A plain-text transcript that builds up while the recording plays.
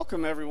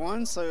welcome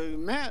everyone. So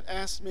Matt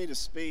asked me to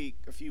speak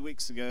a few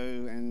weeks ago,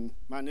 and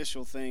my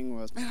initial thing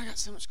was, man, I got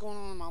so much going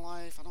on in my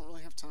life. I don't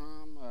really have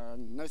time.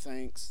 No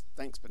thanks.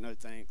 Thanks, but no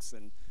thanks.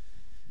 And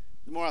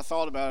the more I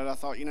thought about it, I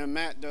thought,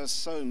 Matt does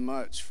so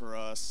much for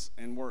us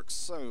and works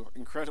so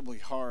incredibly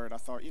hard. I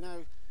thought,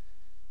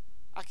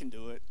 I can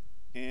do it.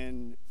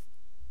 And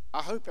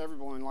I hope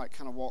everyone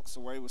kind of walks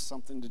away with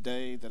something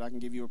today that I can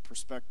give you a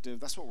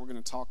perspective. That's what we're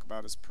going to talk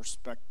about, is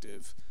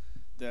perspective.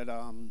 That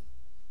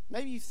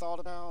maybe you've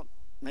thought about,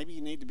 maybe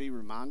you need to be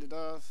reminded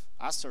of.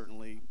 I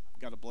certainly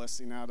got a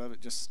blessing out of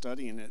it just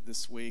studying it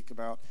this week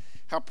about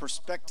how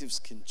perspectives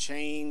can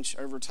change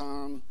over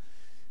time,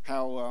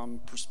 how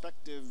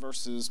perspective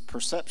versus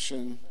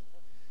perception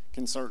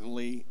can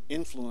certainly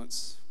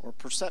influence, or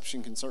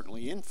perception can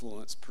certainly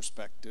influence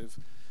perspective.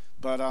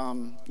 But,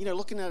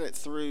 looking at it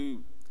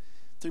through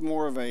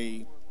more of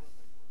I'd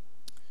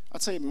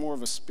say more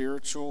of a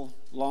spiritual,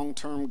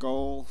 long-term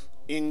goal,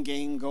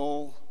 in-game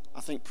goal, I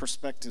think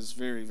perspective is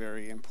very,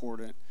 very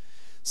important.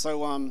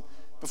 So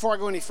before I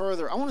go any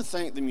further, I want to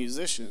thank the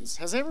musicians.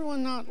 Has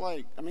everyone not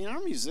our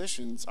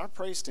musicians, our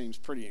praise team's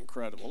pretty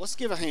incredible. Let's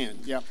give a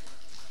hand. Yep.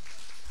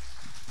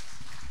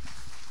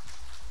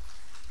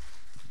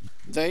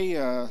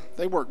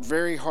 They work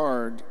very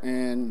hard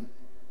and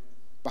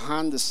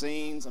behind the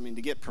scenes,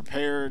 to get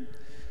prepared.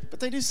 But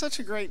they do such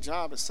a great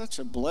job. It's such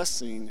a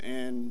blessing.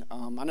 And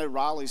I know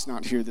Riley's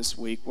not here this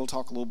week. We'll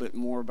talk a little bit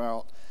more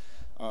about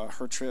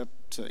her trip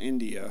to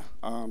India.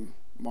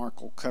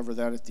 Mark will cover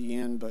that at the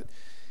end. But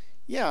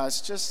yeah,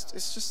 it's just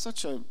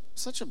such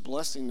a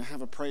blessing to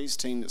have a praise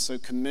team that's so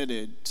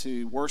committed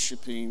to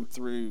worshiping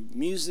through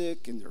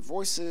music and their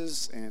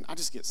voices. And I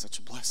just get such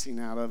a blessing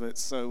out of it.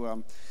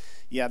 So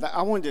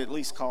I wanted to at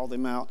least call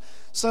them out.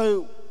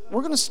 So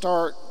we're going to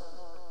start,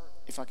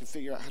 if I can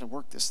figure out how to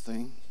work this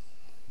thing.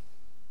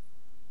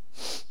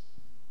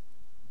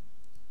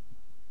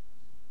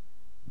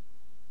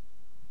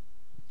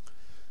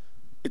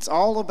 It's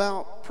all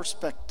about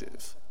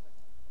perspective.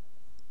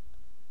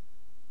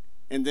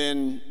 And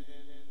then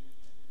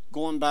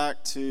going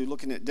back to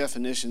looking at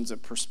definitions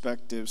of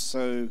perspective.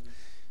 So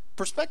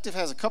perspective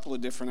has a couple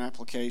of different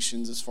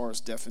applications as far as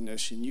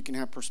definition. You can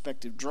have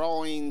perspective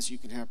drawings, you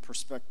can have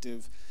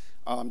perspective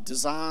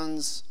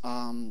designs,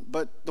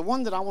 but the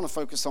one that I want to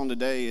focus on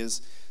today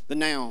is the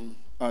noun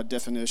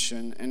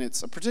definition, and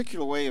it's a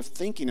particular way of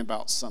thinking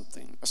about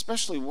something,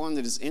 especially one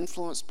that is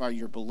influenced by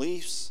your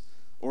beliefs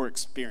or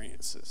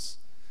experiences.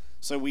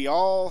 So we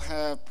all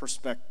have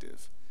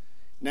perspective.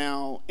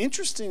 Now,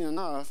 interesting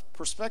enough,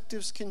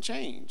 perspectives can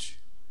change,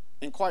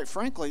 and quite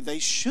frankly, they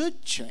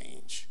should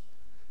change.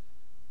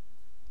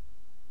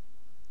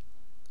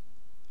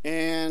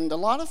 And a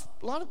lot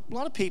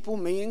of people,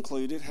 me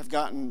included, have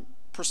gotten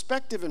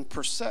perspective and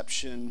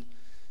perception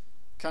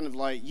kind of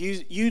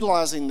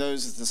utilizing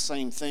those as the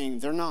same thing.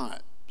 They're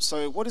not.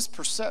 So what is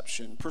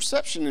perception?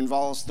 Perception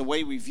involves the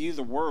way we view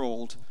the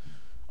world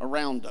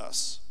around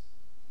us.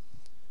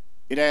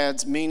 It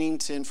adds meaning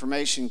to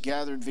information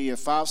gathered via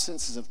 5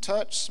 senses of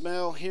touch,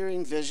 smell,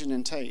 hearing, vision,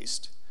 and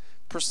taste.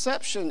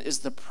 Perception is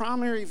the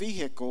primary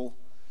vehicle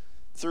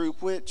through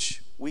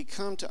which we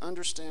come to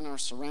understand our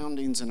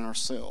surroundings and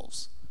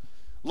ourselves.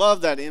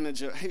 Love that image.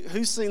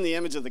 Who's seen the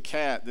image of the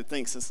cat that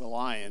thinks it's a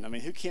lion?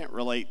 Who can't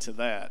relate to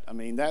that?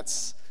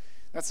 That's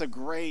a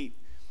great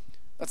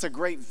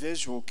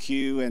visual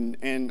cue.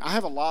 And I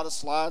have a lot of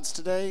slides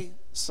today.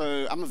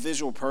 So I'm a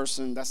visual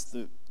person. That's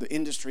the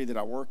industry that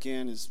I work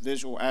in, is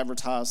visual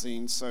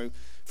advertising. So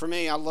for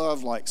me, I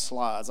love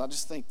slides. I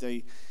just think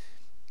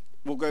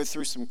we'll go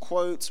through some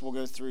quotes. We'll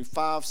go through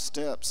 5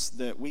 steps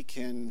that we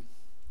can,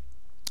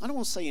 I don't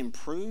want to say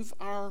improve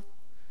our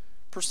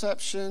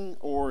perception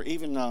or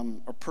even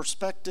a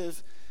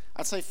perspective.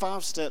 I'd say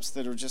 5 steps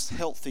that are just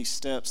healthy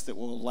steps that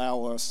will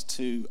allow us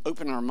to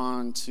open our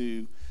mind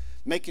to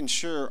making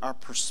sure our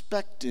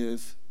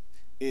perspective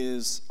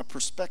is a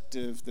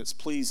perspective that's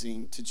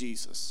pleasing to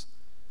Jesus.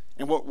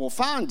 And what we'll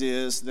find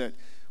is that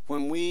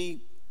when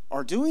we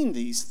are doing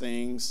these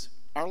things,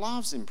 our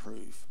lives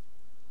improve.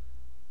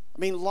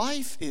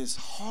 Life is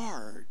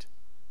hard.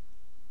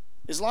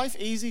 Is life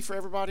easy for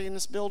everybody in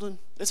this building?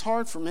 It's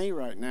hard for me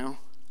right now.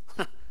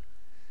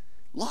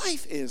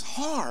 Life is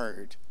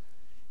hard.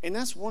 And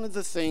that's one of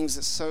the things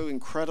that's so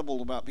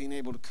incredible about being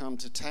able to come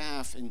to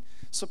TAF and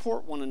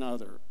support one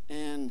another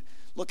and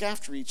look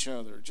after each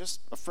other.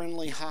 Just a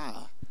friendly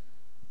hi.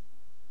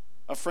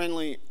 A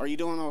friendly, are you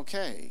doing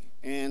okay?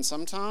 And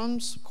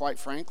sometimes, quite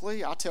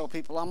frankly, I tell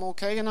people I'm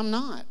okay and I'm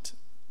not.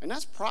 And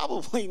that's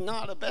probably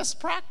not a best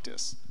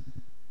practice.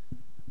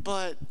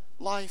 But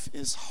life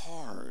is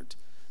hard.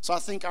 So I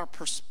think our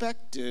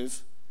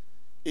perspective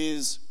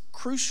is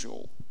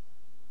crucial,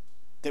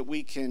 that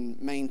we can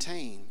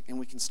maintain and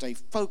we can stay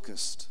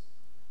focused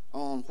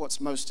on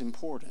what's most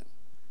important,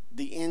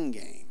 the end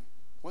game.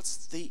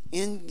 What's the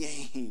end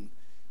game?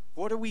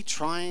 Where are we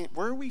trying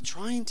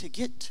to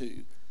get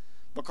to?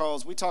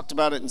 Because we talked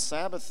about it in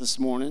Sabbath this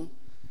morning.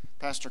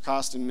 Pastor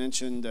Costin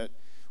mentioned that,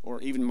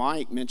 or even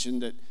Mike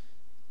mentioned that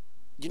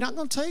you're not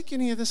going to take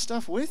any of this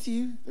stuff with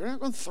you. They're not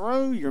going to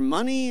throw your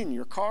money and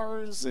your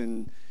cars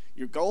and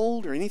your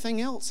gold or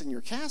anything else in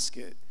your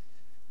casket.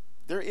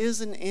 There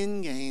is an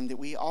end game that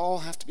we all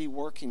have to be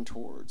working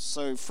towards.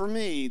 So for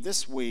me,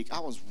 this week, I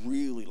was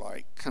really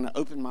kind of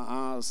opened my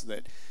eyes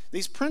that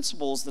these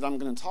principles that I'm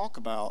going to talk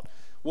about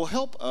will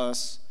help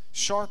us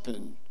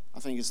sharpen, I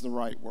think is the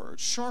right word,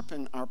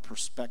 sharpen our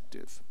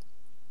perspective.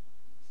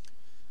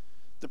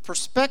 The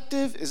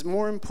perspective is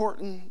more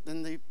important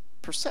than the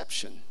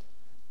perception.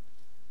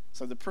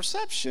 So the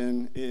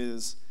perception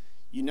is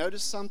you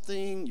notice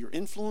something, you're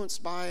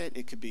influenced by it.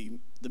 It could be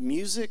the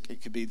music,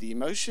 it could be the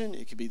emotion,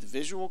 it could be the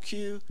visual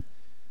cue.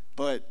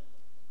 But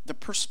the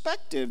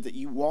perspective that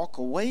you walk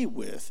away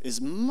with is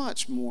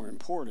much more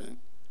important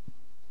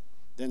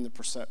than the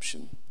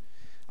perception.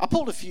 I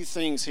pulled a few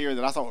things here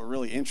that I thought were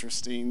really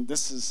interesting.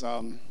 This is,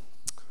 I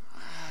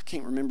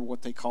can't remember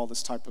what they call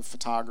this type of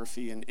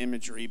photography and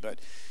imagery, but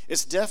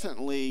it's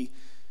definitely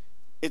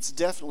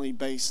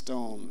based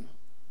on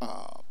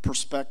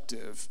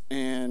perspective.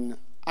 And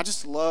I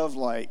just love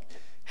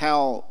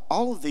how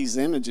all of these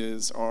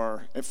images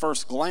are, at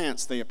first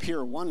glance, they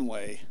appear one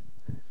way,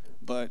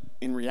 but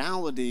in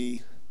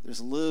reality, there's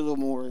a little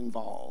more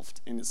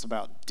involved, and it's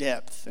about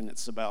depth, and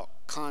it's about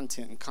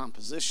content and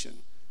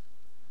composition.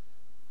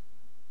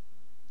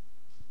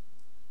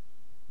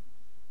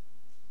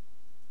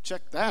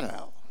 Check that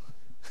out.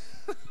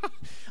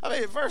 I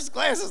mean, at first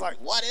glance, it's like,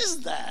 what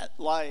is that?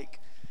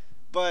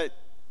 But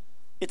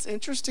it's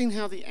interesting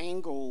how the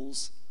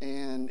angles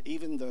and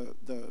even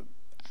the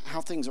how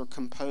things are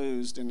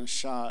composed in a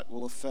shot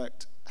will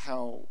affect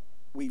how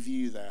we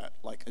view that,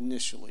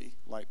 initially.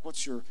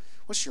 What's your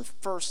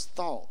first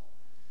thought?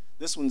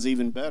 This one's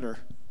even better.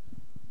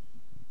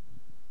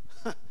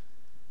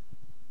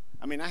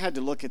 I mean, I had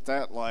to look at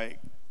that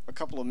a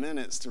couple of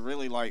minutes to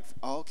really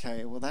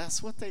okay, well,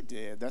 that's what they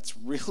did. That's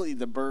really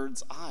the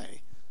bird's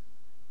eye.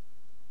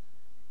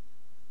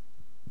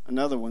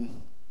 Another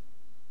one.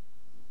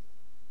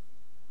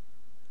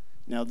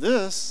 Now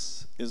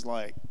this is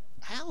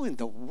how in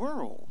the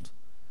world?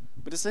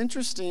 But it's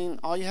interesting.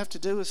 All you have to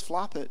do is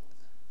flop it.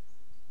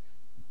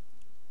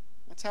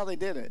 That's how they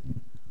did it.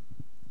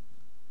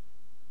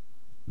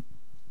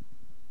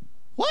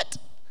 What?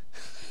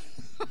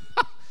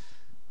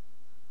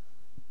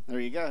 There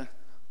you go.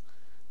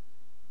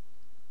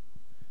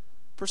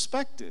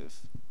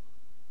 Perspective.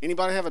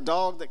 Anybody have a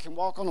dog that can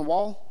walk on a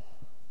wall?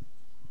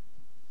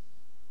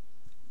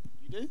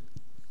 You do?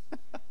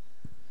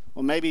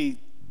 Well, maybe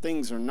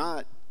things are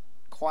not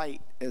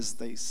quite as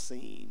they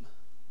seem.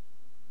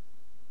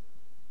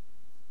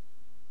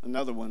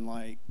 Another one,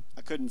 I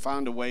couldn't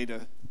find a way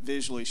to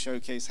visually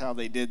showcase how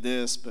they did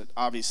this, but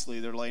obviously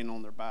they're laying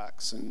on their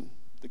backs and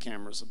the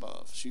camera's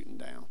above, shooting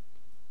down.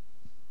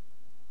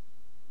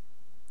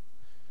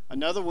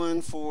 Another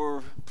one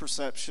for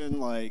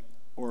perception,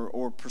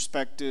 or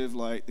perspective,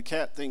 the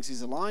cat thinks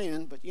he's a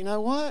lion, but you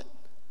know what?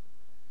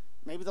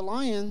 Maybe the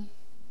lion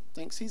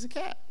thinks he's a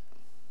cat,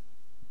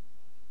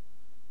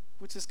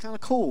 which is kind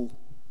of cool.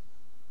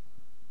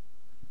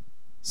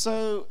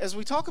 So as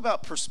we talk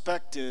about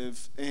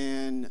perspective,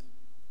 and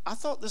I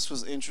thought this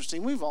was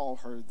interesting. We've all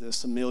heard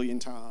this a million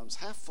times.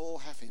 Half full,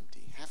 half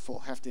empty. Half full,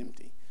 half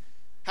empty.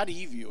 How do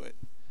you view it?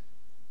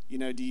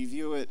 Do you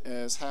view it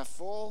as half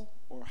full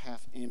or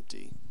half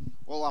empty?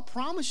 Well, I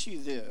promise you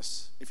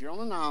this. If you're on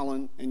an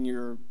island and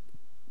you're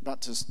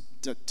about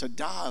to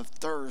die of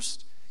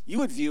thirst, you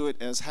would view it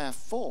as half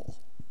full.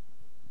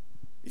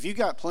 If you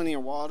got plenty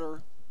of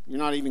water, you're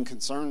not even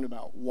concerned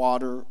about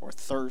water or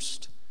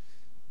thirst,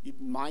 you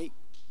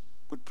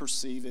would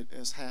perceive it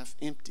as half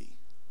empty.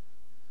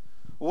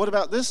 Well, what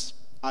about this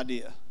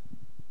idea?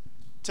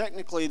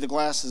 Technically, the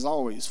glass is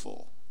always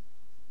full.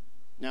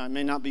 Now, it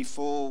may not be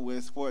full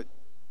with what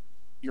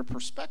your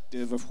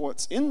perspective of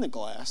what's in the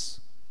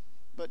glass,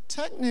 but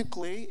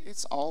technically,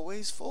 it's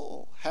always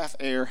full. Half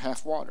air,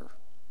 half water.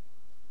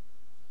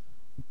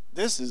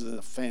 This is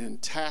a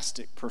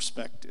fantastic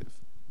perspective.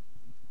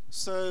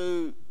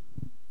 So,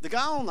 the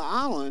guy on the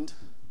island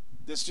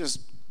that's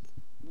just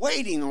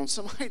waiting on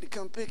somebody to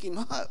come pick him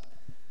up,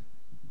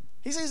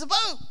 he sees a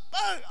boat,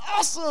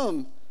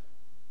 awesome.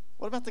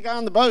 What about the guy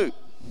on the boat?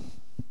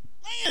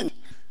 Man,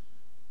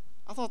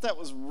 I thought that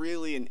was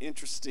really an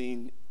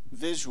interesting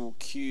visual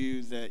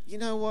cue that, you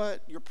know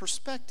what, your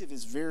perspective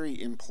is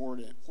very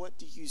important. What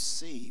do you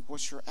see?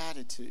 What's your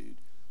attitude?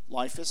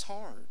 Life is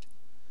hard.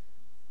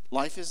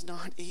 Life is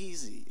not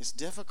easy. It's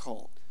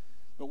difficult.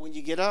 But when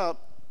you get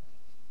up,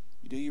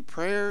 you do your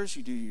prayers,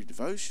 you do your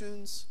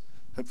devotions,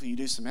 hopefully you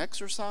do some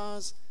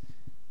exercise.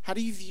 How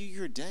do you view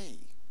your day?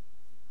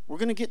 We're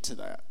going to get to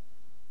that.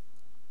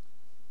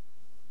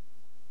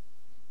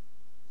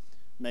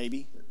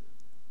 Maybe.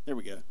 There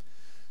we go.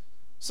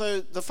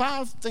 So the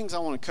 5 things I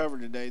want to cover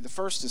today, the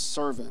first is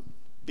servant.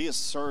 Be a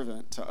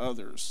servant to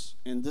others.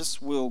 And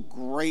this will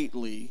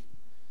greatly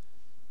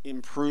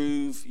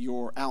improve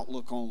your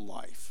outlook on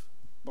life.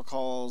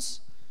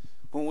 Because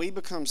when we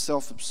become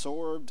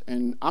self-absorbed,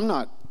 and I'm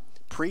not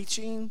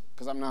preaching,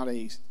 because I'm not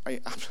a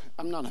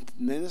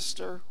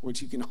minister,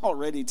 which you can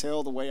already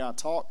tell the way I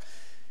talk.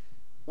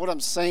 What I'm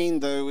saying,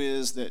 though,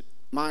 is that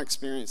my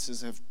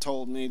experiences have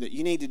told me that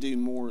you need to do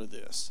more of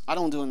this. I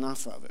don't do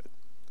enough of it.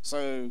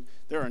 So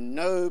there are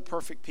no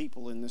perfect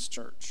people in this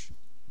church.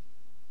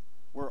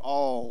 We're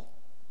all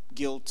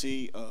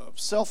guilty of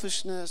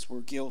selfishness.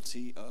 We're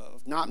guilty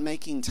of not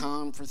making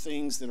time for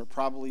things that are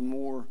probably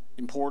more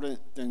important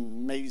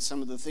than maybe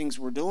some of the things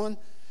we're doing.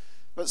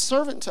 But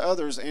servant to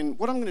others, and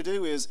what I'm going to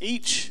do is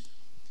each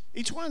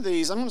one of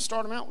these, I'm going to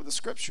start them out with a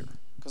scripture,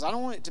 because I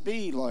don't want it to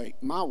be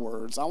like my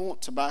words. I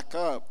want to back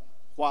up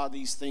why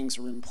these things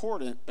are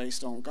important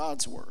based on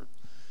God's word.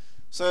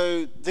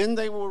 So then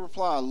they will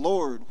reply,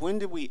 Lord, when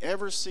did we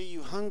ever see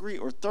you hungry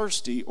or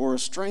thirsty or a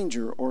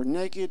stranger or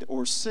naked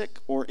or sick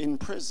or in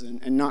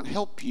prison and not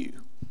help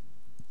you?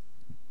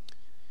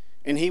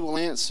 And he will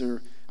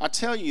answer, I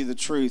tell you the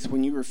truth,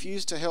 when you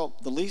refuse to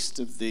help the least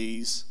of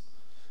these,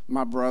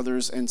 my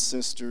brothers and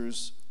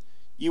sisters,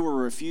 you were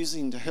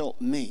refusing to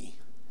help me.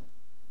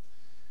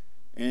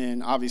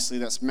 And obviously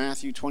that's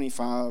Matthew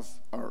 25,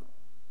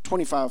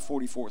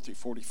 44 through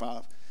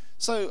 45.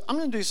 So I'm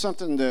going to do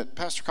something that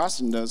Pastor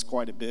Costin does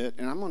quite a bit,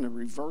 and I'm going to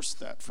reverse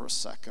that for a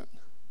second.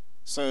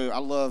 So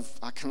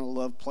I kind of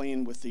love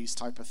playing with these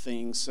type of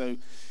things. So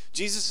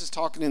Jesus is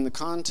talking in the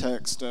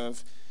context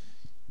of,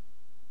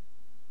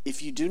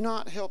 if you do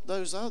not help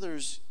those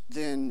others,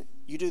 then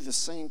you do the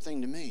same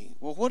thing to me.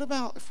 Well, what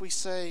about if we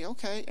say,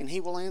 okay, and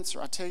he will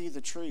answer, I tell you the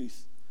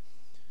truth.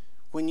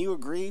 When you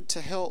agreed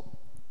to help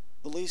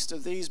the least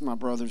of these, my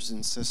brothers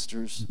and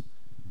sisters,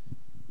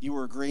 you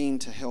were agreeing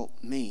to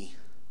help me.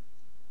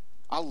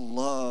 I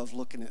love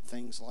looking at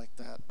things like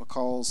that,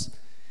 because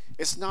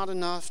it's not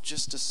enough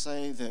just to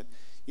say that,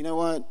 you know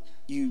what,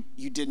 you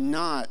did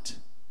not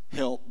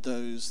help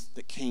those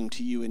that came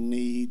to you in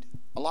need.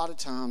 A lot of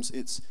times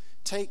it's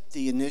take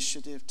the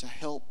initiative to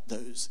help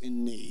those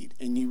in need,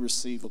 and you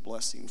receive a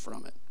blessing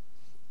from it.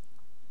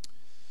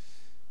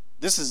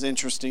 This is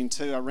interesting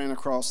too. I ran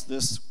across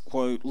this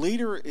quote.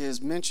 Leader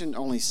is mentioned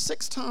only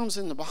 6 times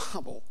in the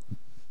Bible.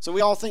 So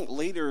we all think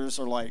leaders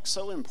are like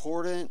so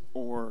important,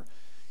 or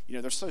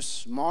they're so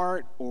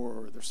smart,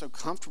 or they're so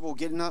comfortable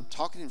getting up,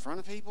 talking in front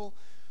of people.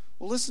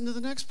 Well, listen to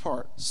the next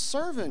part.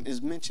 Servant is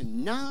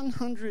mentioned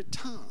 900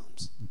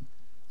 times.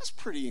 That's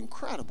pretty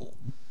incredible.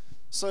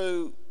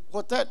 So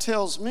what that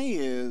tells me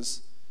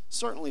is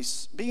certainly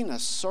being a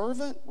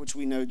servant, which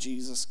we know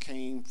Jesus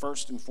came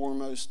first and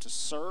foremost to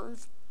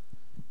serve,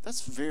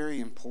 that's very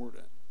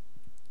important.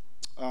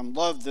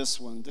 Love this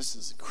one. This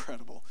is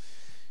incredible.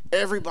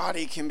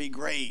 Everybody can be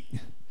great,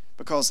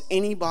 because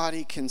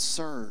anybody can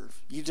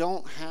serve. You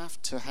don't have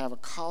to have a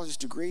college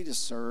degree to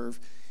serve.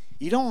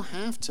 You don't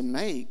have to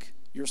make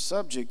your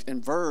subject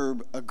and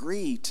verb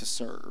agree to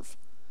serve.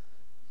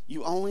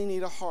 You only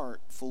need a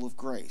heart full of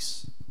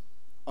grace,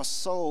 a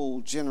soul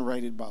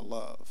generated by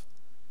love.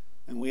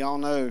 And we all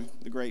know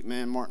the great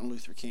man Martin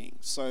Luther King.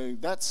 So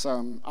that's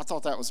I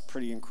thought that was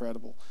pretty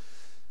incredible.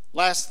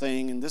 Last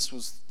thing, and this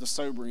was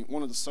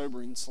one of the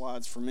sobering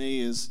slides for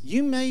me, is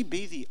you may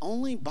be the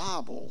only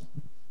Bible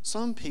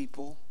some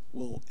people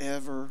will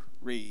ever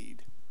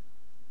read.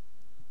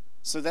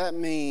 So that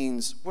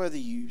means whether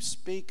you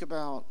speak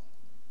about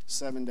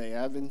Seventh-day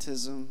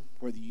Adventism,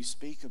 whether you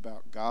speak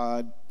about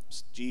God,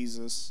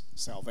 Jesus,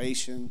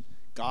 salvation,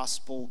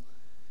 gospel,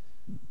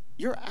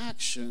 your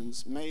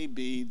actions may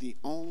be the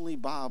only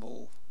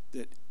Bible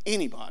that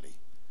anybody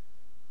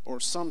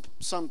or some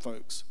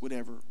folks would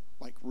ever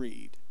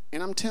read.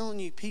 And I'm telling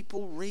you,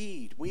 people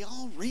read. We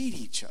all read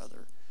each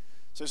other.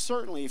 So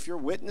certainly if you're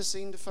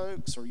witnessing to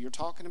folks, or you're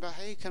talking about,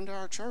 hey, come to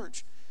our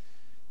church,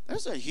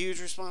 there's a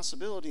huge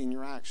responsibility in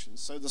your actions.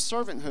 So the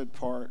servanthood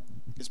part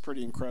is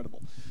pretty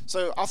incredible.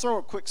 So I'll throw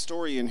a quick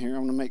story in here. I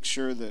want to make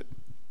sure that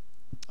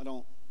I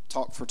don't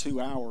talk for 2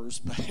 hours,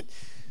 but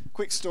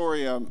quick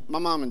story. My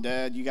mom and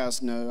dad, you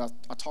guys know,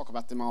 I talk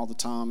about them all the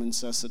time,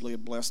 incessantly.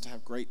 I'm blessed to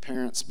have great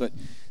parents, but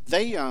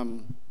they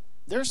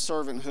their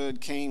servanthood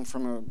came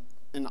from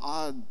an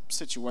odd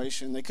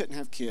situation. They couldn't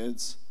have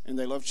kids, and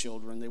they loved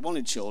children. They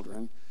wanted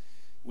children.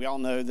 We all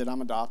know that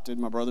I'm adopted.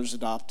 My brother's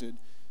adopted.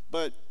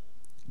 But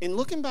in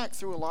looking back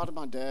through a lot of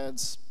my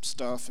dad's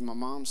stuff and my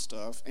mom's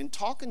stuff, and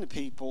talking to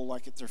people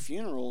at their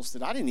funerals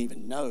that I didn't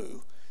even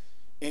know,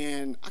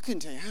 and I couldn't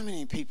tell you how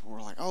many people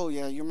were like, oh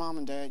yeah, your mom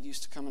and dad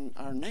used to come in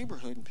our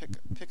neighborhood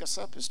and pick us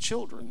up as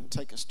children and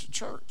take us to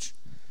church.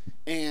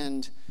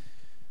 And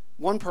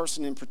one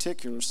person in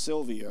particular,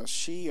 Sylvia,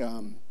 she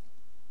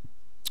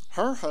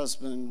her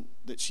husband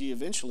that she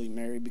eventually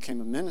married became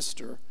a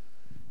minister,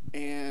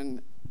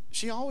 and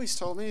she always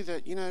told me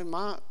that,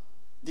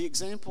 the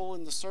example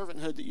and the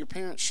servanthood that your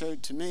parents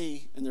showed to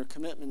me and their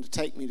commitment to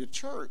take me to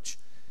church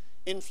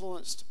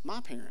influenced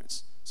my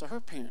parents. So her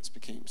parents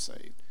became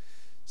saved.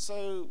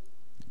 So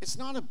it's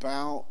not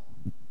about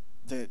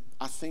that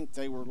I think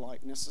they were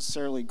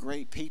necessarily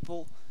great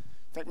people.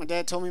 In fact, my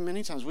dad told me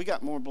many times we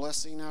got more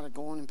blessing out of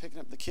going and picking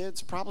up the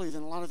kids probably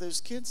than a lot of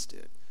those kids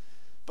did.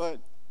 But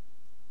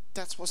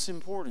that's what's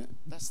important.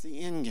 That's the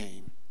end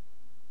game.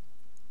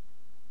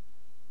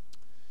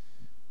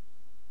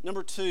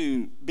 Number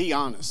 2, be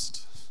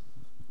honest.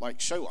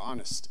 Show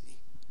honesty.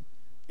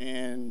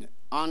 And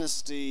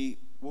honesty,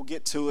 we'll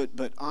get to it,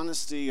 but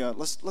honesty,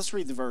 let's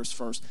read the verse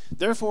first.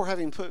 Therefore,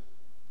 having put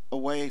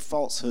away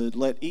falsehood,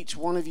 let each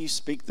one of you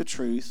speak the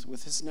truth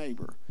with his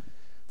neighbor,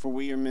 for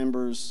we are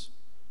members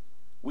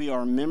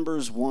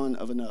one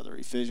of another.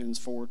 Ephesians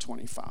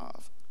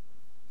 4:25.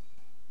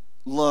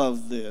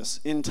 Love this.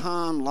 In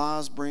time,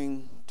 lies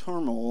bring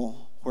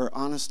turmoil, where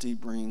honesty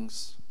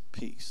brings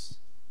peace.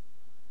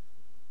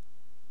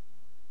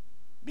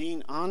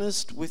 Being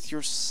honest with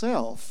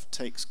yourself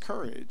takes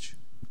courage.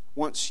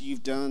 Once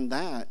you've done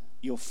that,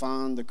 you'll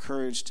find the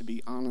courage to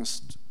be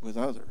honest with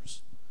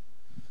others.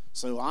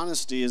 So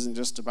honesty isn't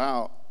just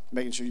about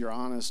making sure you're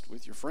honest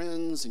with your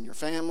friends and your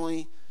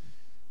family.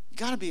 You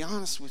got to be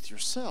honest with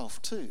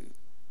yourself too,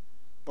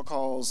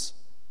 because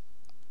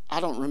I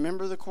don't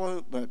remember the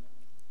quote, but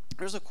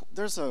there's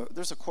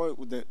a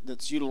quote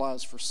that's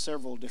utilized for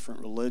several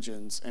different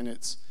religions, and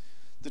it's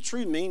the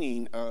true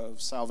meaning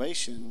of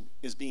salvation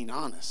is being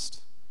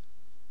honest,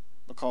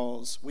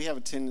 because we have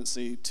a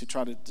tendency to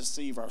try to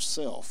deceive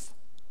ourselves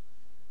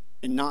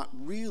and not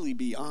really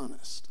be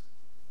honest.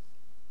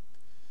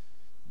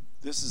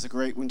 This is a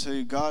great one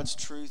too. God's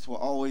truth will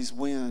always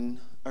win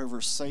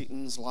over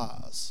Satan's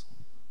lies.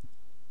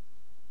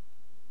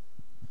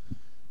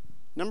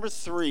 Number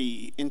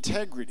 3,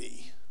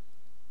 integrity.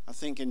 I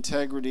think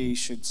integrity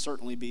should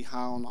certainly be high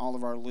on all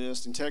of our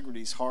list.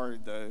 Integrity is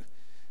hard though.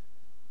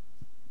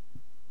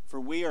 For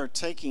we are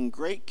taking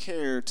great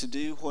care to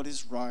do what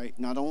is right,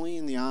 not only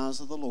in the eyes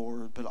of the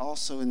Lord, but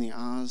also in the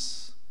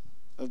eyes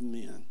of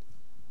men.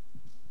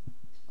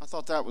 I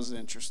thought that was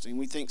interesting.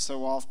 We think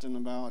so often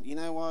about, you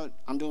know what,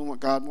 I'm doing what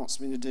God wants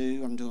me to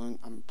do.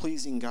 I'm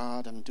pleasing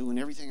God. I'm doing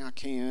everything I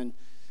can.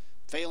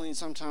 Failing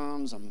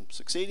sometimes, I'm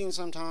succeeding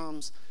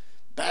sometimes,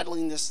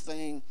 battling this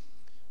thing.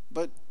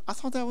 But I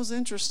thought that was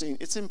interesting.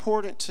 It's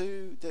important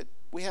too that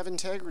we have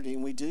integrity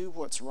and we do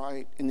what's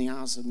right in the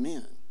eyes of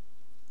men.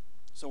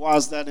 So why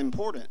is that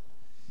important?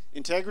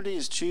 Integrity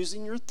is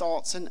choosing your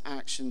thoughts and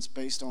actions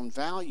based on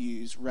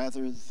values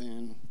rather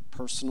than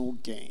personal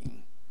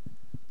gain.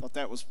 I thought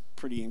that was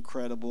pretty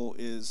incredible.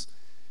 Is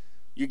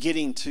you're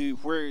getting to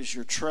where is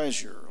your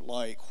treasure?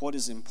 Like, what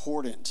is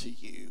important to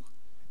you?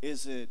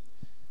 Is it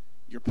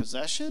your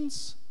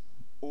possessions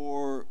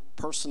or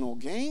personal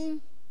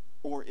gain?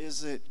 Or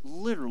is it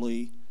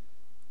literally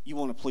you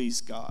want to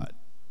please God?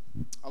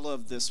 I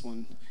love this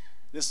one.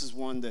 This is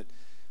one that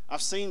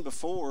I've seen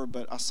before,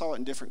 but I saw it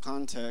in different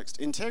contexts.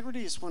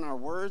 Integrity is when our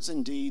words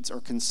and deeds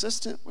are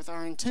consistent with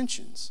our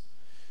intentions.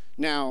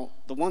 Now,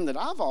 the one that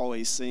I've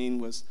always seen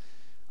was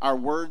our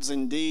words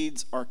and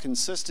deeds are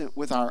consistent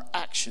with our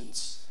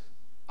actions.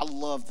 I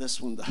love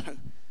this one, though.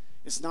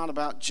 It's not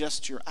about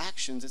just your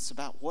actions. It's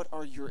about what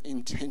are your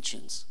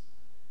intentions.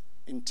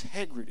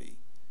 Integrity.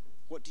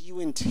 What do you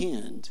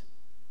intend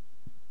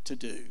to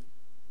do?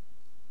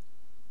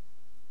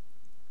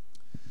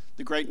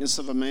 The greatness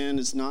of a man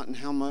is not in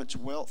how much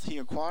wealth he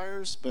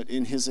acquires, but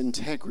in his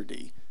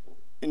integrity,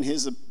 in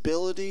his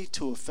ability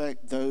to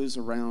affect those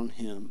around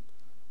him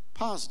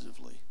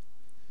positively.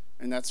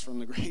 And that's from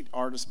the great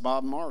artist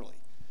Bob Marley.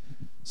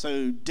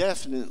 So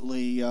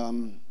definitely,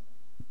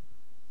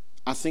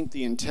 I think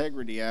the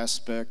integrity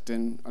aspect,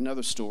 and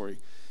another story.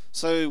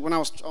 So when I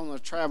was on the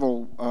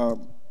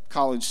travel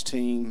college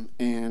team,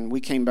 and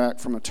we came back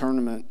from a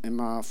tournament, and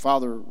my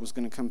father was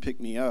going to come pick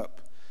me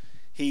up.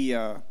 He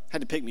had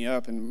to pick me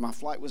up, and my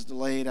flight was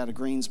delayed out of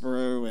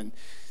Greensboro, and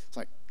it's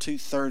like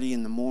 2:30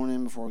 in the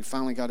morning before we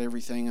finally got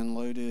everything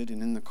unloaded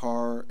and in the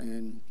car.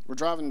 And we're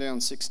driving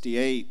down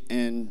 68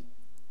 and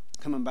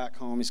coming back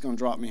home. He's going to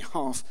drop me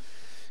off.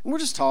 And we're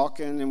just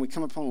talking, and we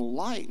come up on a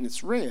light, and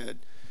it's red.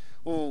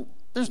 Well,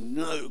 there's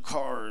no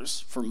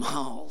cars for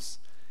miles.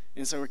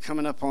 And so we're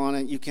coming up on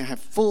it. You can have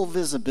full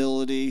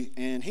visibility,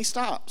 and he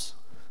stops.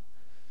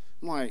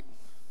 I'm like,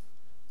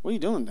 what are you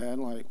doing, Dad?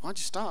 Like, why'd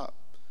you stop?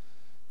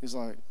 He's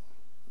like,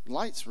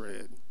 light's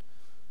red.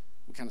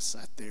 We kind of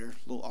sat there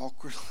a little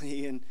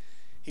awkwardly, and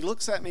he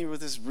looks at me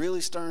with this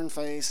really stern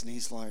face, and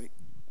he's like,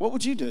 what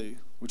would you do?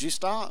 Would you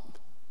stop?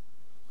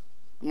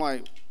 I'm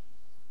like,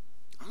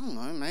 I don't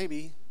know,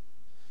 maybe.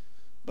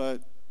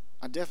 But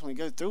I definitely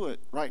go through it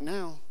right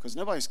now because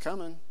nobody's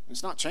coming.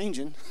 It's not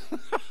changing.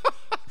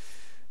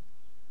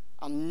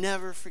 I'll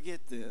never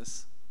forget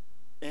this.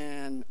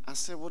 And I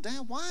said, well,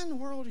 Dad, why in the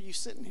world are you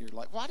sitting here?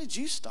 Like, why did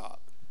you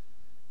stop?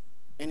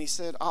 And he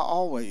said, I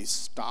always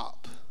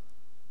stop.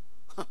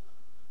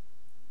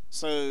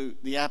 So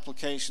the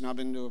application I've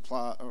been to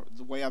apply, or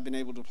the way I've been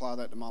able to apply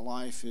that to my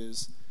life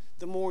is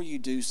the more you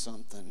do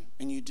something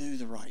and you do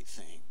the right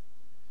thing,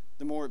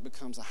 the more it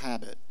becomes a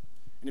habit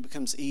and it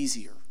becomes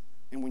easier.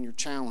 And when you're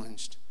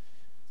challenged,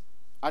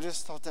 I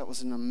just thought that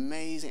was an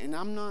amazing, and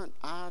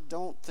I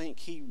don't think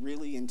he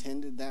really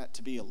intended that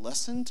to be a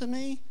lesson to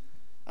me.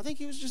 I think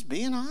he was just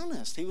being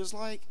honest. He was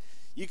like,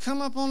 you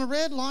come up on a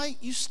red light,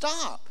 you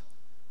stop.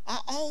 I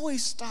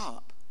always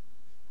stop.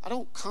 I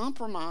don't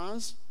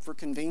compromise for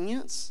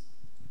convenience.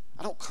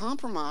 I don't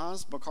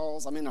compromise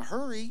because I'm in a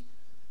hurry.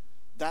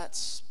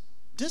 That's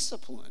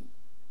discipline.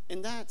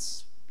 And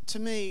that's, to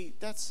me,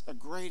 that's a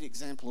great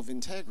example of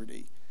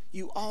integrity.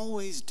 you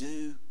always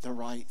do the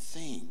right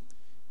thing.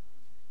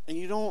 And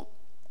you don't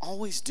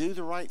always do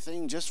the right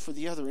thing just for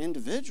the other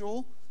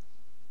individual.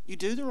 You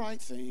do the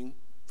right thing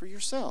for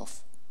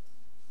yourself.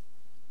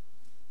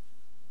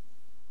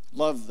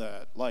 Love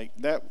that. Like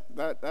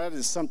that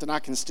is something I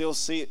can still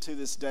see it to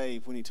this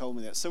day when he told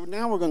me that. So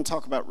now we're going to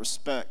talk about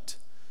respect.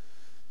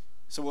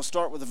 So we'll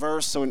start with the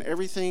verse. So in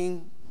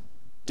everything,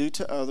 do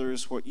to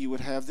others what you would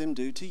have them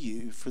do to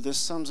you, for this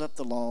sums up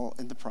the law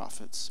and the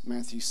prophets.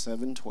 Matthew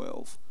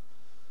 7:12.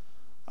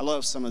 I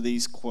love some of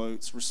these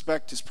quotes.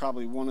 Respect is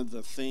probably one of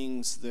the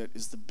things that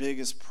is the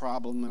biggest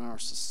problem in our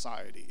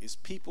society, is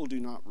people do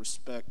not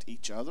respect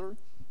each other.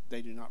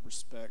 They do not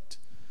respect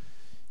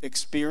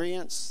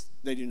experience.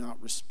 They do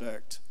not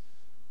respect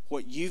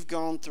what you've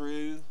gone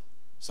through.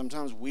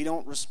 Sometimes we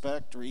don't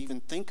respect or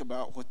even think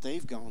about what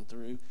they've gone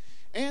through.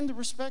 And the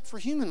respect for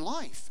human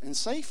life and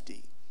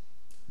safety.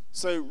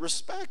 So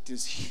respect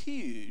is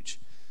huge.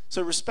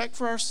 So respect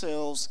for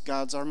ourselves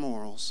guides our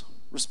morals.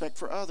 Respect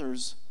for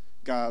others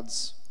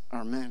guides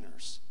our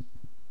manners.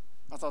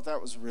 I thought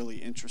that was really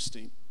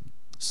interesting.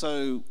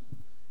 So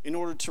in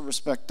order to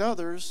respect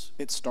others,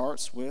 it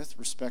starts with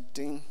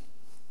respecting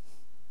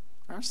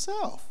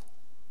ourselves.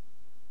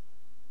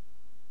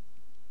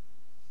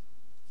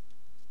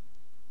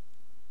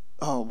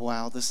 Oh,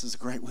 wow, this is a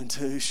great one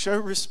too. Show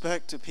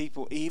respect to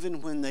people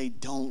even when they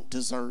don't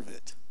deserve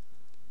it.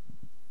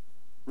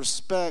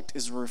 Respect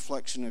is a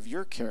reflection of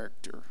your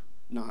character,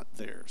 not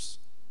theirs.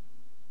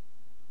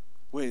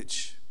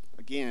 Which,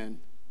 again,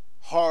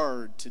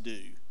 hard to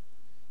do,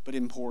 but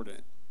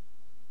important.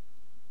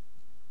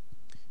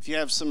 If you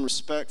have some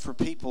respect for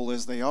people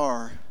as they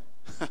are,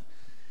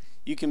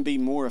 you can be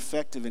more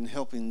effective in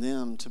helping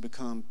them to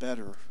become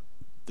better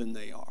than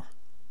they are.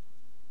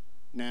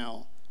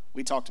 Now,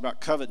 we talked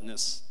about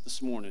covetousness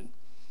this morning,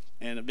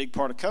 and a big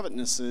part of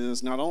covetousness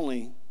is not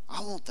only,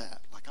 I want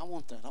that, like I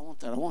want that, I want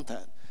that, I want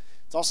that.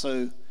 It's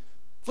also,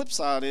 flip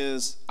side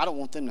is, I don't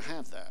want them to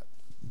have that.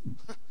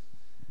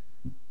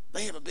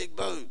 They have a big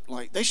boat,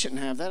 like they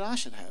shouldn't have that, I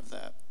should have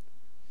that.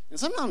 And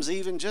sometimes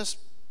even just,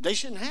 they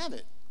shouldn't have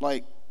it.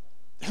 Like,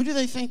 who do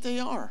they think they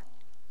are?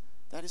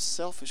 That is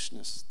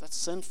selfishness, that's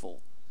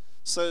sinful.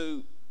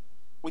 So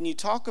when you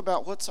talk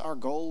about what's our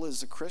goal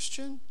as a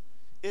Christian,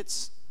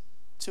 it's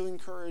to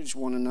encourage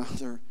one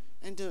another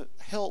and to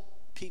help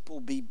people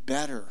be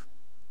better.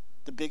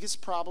 The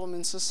biggest problem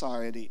in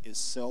society is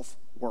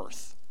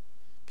self-worth.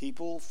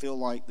 People feel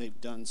like they've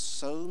done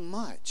so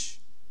much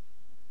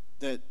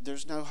that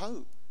there's no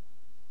hope.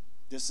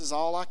 This is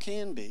all I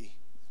can be.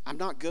 I'm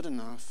not good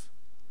enough.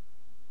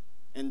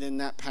 And then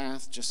that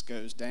path just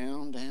goes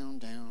down, down,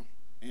 down.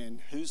 And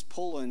who's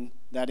pulling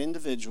that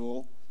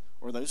individual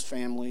or those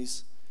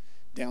families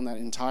down that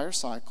entire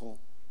cycle?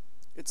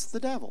 It's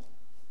the devil.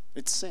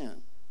 It's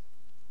sin.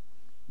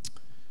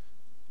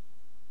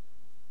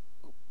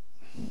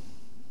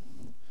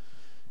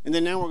 And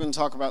then now we're going to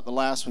talk about the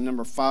last one,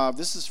 number 5.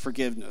 This is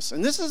forgiveness.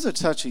 And this is a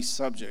touchy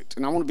subject,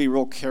 and I want to be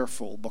real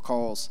careful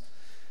because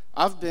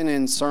I've been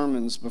in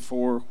sermons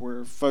before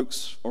where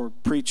folks or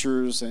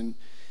preachers and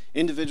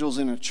individuals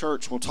in a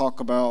church will talk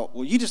about,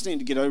 well, you just need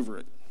to get over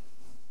it.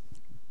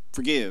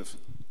 Forgive.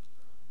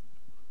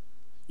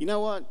 You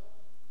know what?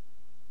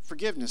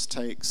 Forgiveness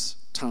takes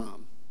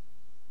time.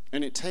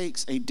 And it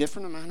takes a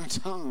different amount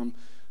of time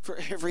for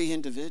every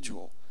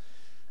individual.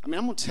 I mean,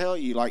 I'm going to tell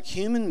you, like,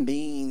 human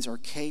beings are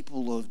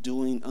capable of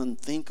doing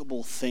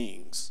unthinkable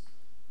things.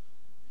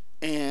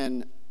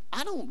 And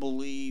I don't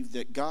believe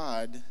that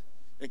God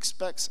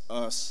expects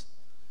us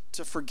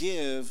to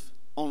forgive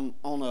on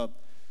a,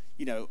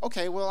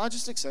 okay, well, I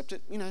just accept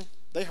it.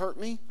 They hurt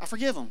me. I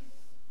forgive them.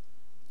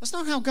 That's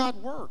not how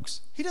God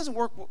works. He doesn't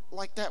work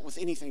like that with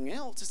anything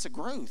else. It's a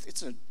growth.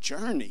 It's a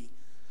journey.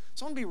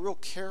 So I want to be real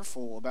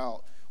careful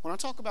about, when I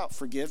talk about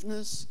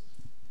forgiveness,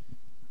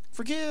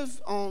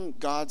 forgive on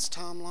God's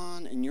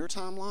timeline and your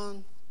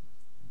timeline.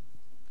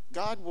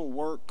 God will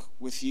work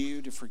with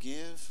you to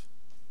forgive,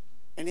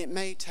 and it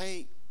may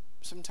take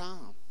some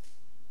time.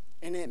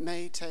 And it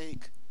may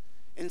take,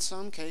 in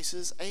some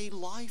cases, a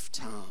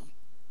lifetime.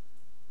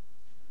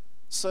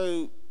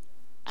 So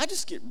I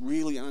just get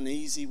really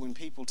uneasy when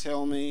people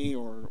tell me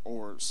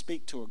or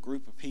speak to a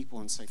group of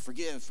people and say,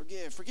 forgive,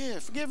 forgive,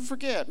 forgive, forgive and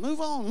forget.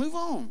 Move on, move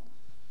on.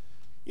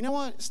 You know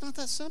what? It's not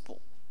that simple.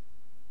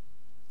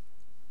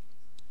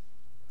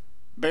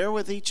 Bear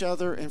with each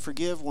other and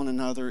forgive one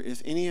another.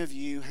 If any of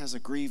you has a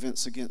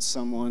grievance against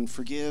someone,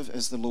 forgive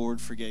as the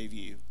Lord forgave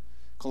you.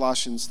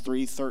 Colossians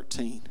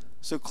 3:13.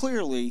 So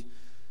clearly,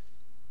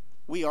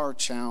 we are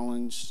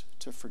challenged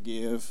to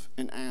forgive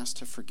and asked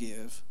to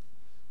forgive.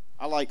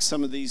 I like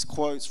some of these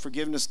quotes.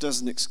 Forgiveness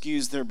doesn't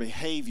excuse their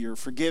behavior.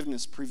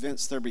 Forgiveness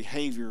prevents their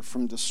behavior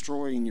from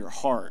destroying your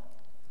heart.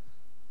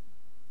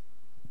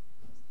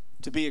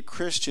 To be a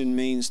Christian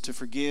means to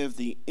forgive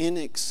the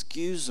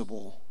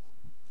inexcusable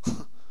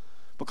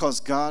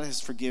because God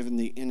has forgiven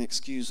the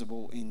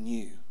inexcusable in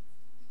you.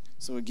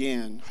 So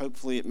again,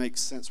 hopefully it makes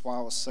sense why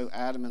I was so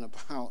adamant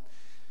about,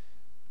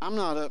 I'm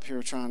not up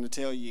here trying to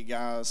tell you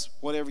guys,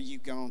 whatever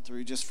you've gone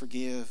through, just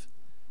forgive.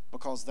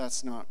 because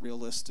that's not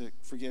realistic.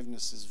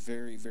 Forgiveness is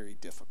very, very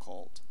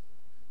difficult.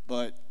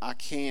 But I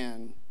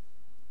can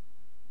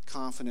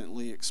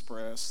confidently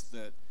express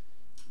that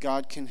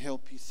God can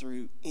help you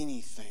through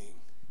anything.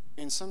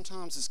 And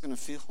sometimes it's going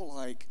to feel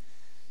like,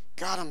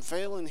 God, I'm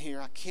failing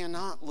here. I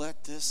cannot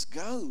let this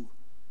go.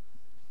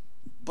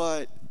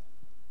 But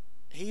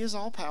He is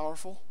all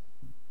powerful.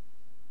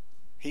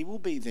 He will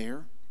be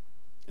there.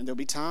 And there'll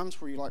be times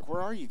where you're like,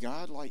 where are you,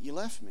 God? Like, you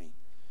left me.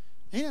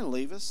 He didn't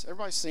leave us.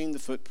 Everybody's seen the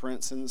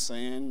footprints in the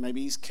sand.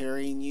 Maybe He's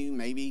carrying you.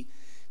 Maybe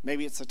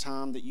it's a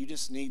time that you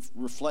just need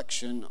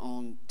reflection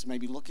on to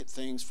maybe look at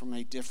things from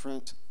a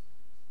different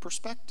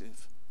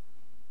perspective.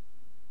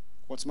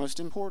 What's most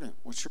important?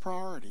 What's your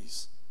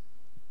priorities?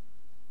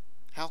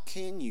 How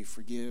can you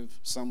forgive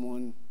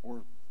someone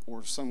or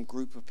some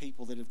group of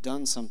people that have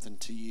done something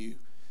to you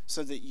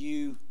so that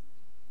you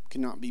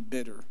cannot be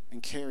bitter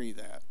and carry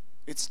that?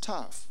 It's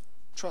tough.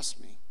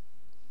 Trust me.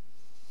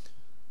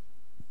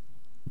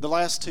 The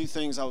last two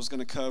things I was going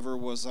to cover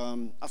was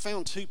I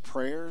found two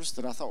prayers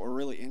that I thought were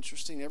really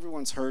interesting.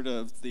 Everyone's heard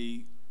of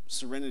the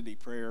Serenity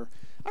Prayer.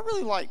 I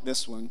really like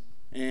this one,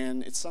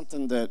 and it's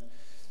something that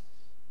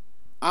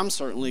I'm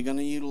certainly going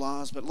to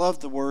utilize, but love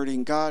the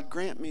wording. God,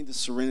 grant me the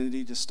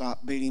serenity to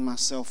stop beating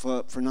myself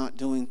up for not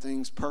doing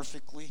things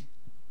perfectly.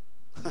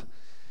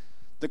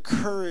 The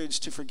courage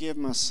to forgive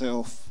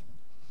myself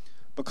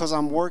because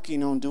I'm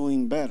working on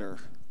doing better.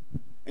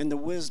 And the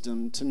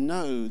wisdom to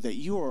know that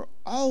you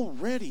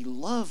already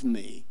love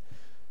me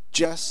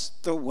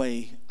just the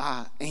way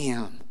I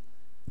am.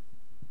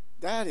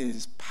 That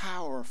is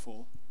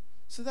powerful.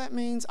 So that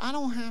means I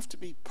don't have to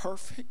be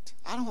perfect.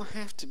 I don't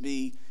have to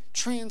be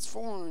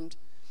transformed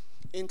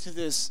into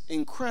this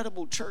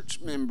incredible church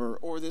member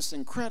or this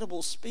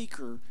incredible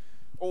speaker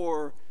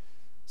or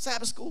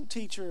Sabbath school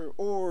teacher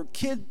or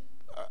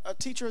a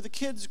teacher of the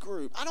kids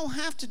group. I don't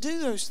have to do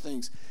those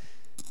things.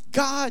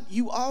 God,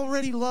 you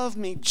already love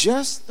me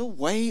just the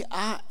way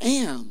I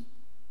am.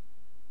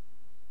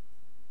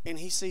 And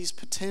He sees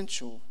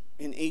potential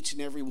in each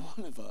and every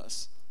one of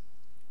us.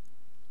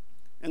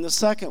 And the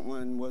second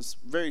one was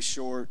very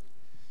short.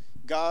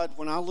 God,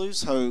 when I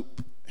lose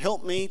hope,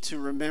 help me to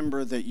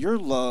remember that your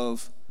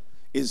love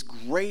is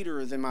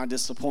greater than my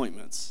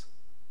disappointments.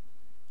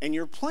 And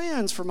your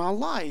plans for my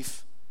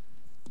life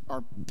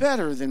are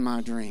better than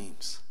my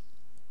dreams.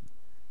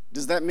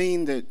 Does that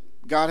mean that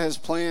God has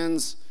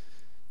plans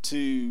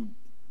to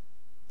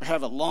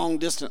have a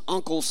long-distance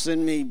uncle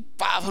send me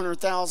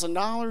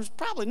 $500,000?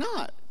 Probably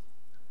not.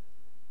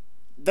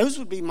 Those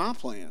would be my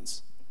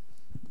plans.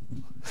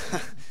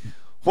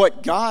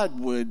 What God's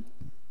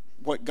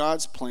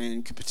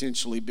plan could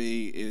potentially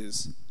be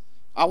is,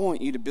 I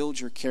want you to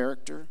build your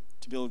character,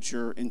 to build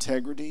your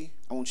integrity.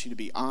 I want you to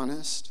be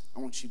honest.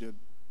 I want you to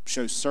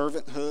show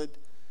servanthood.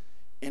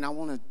 And I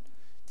want to,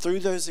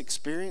 through those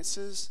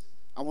experiences,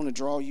 I want to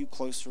draw you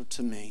closer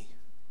to me,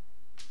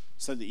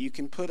 so that you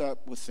can put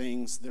up with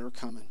things that are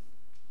coming.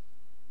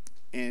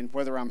 And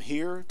whether I'm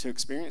here to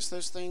experience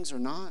those things or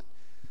not,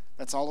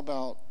 that's all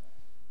about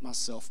my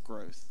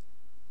self-growth.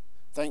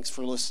 Thanks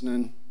for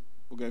listening.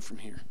 We'll go from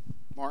here.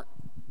 Mark?